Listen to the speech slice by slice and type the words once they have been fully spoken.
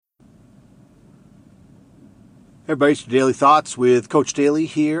Everybody, it's Daily Thoughts with Coach Daly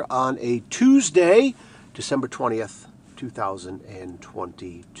here on a Tuesday, December 20th,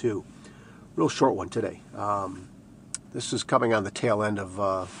 2022. Real short one today. This is coming on the tail end of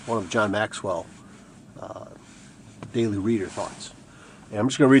one of John Maxwell Daily Reader Thoughts. And I'm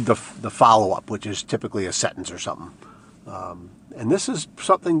just going to read the follow-up, which is typically a sentence or something. And this is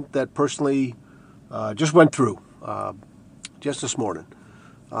something that personally just went through just this morning.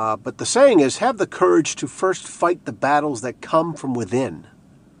 But the saying is, have the courage to first fight the battles that come from within.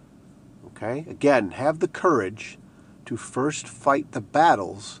 Okay? Again, have the courage to first fight the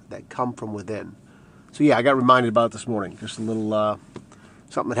battles that come from within. So yeah, I got reminded about it this morning. Just a little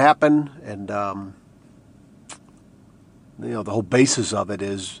something that happened, and the whole basis of it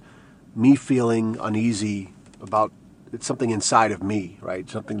is me feeling uneasy about it's something inside of me, right?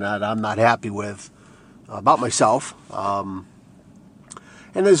 Something that I'm not happy with about myself.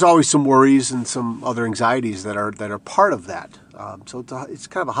 And there's always some worries and some other anxieties that are part of that. So it's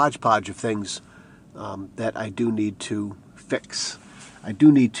kind of a hodgepodge of things that I do need to fix. I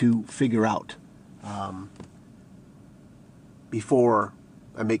do need to figure out before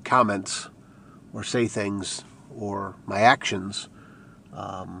I make comments or say things or my actions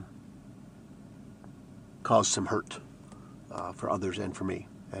cause some hurt for others and for me.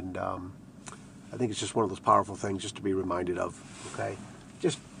 And I think it's just one of those powerful things just to be reminded of, okay?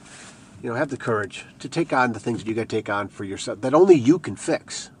 Just, have the courage to take on the things that you got to take on for yourself, that only you can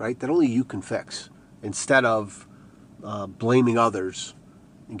fix, right? That only you can fix, instead of blaming others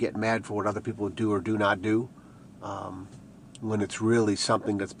and getting mad for what other people do or do not do, when it's really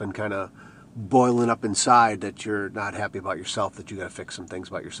something that's been kind of boiling up inside that you're not happy about yourself, that you got to fix some things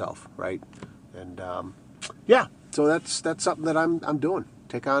about yourself, right? And so that's something that I'm doing.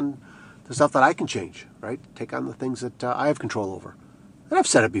 Take on the stuff that I can change, right? Take on the things that I have control over. And I've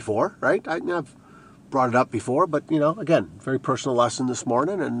said it before, right? I've brought it up before, but, again, very personal lesson this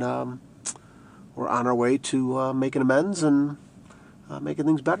morning, and we're on our way to making amends and making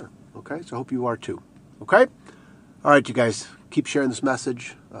things better, okay? So I hope you are too, okay? All right, you guys, keep sharing this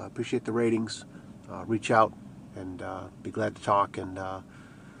message. Appreciate the ratings. Reach out and be glad to talk. And,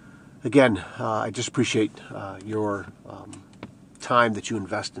 again, I just appreciate your time that you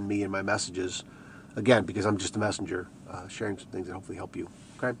invest in me and my messages, again, because I'm just a messenger, sharing some things that hopefully help you.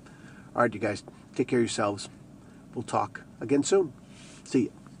 Okay? All right, you guys, take care of yourselves. We'll talk again soon. See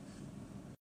you.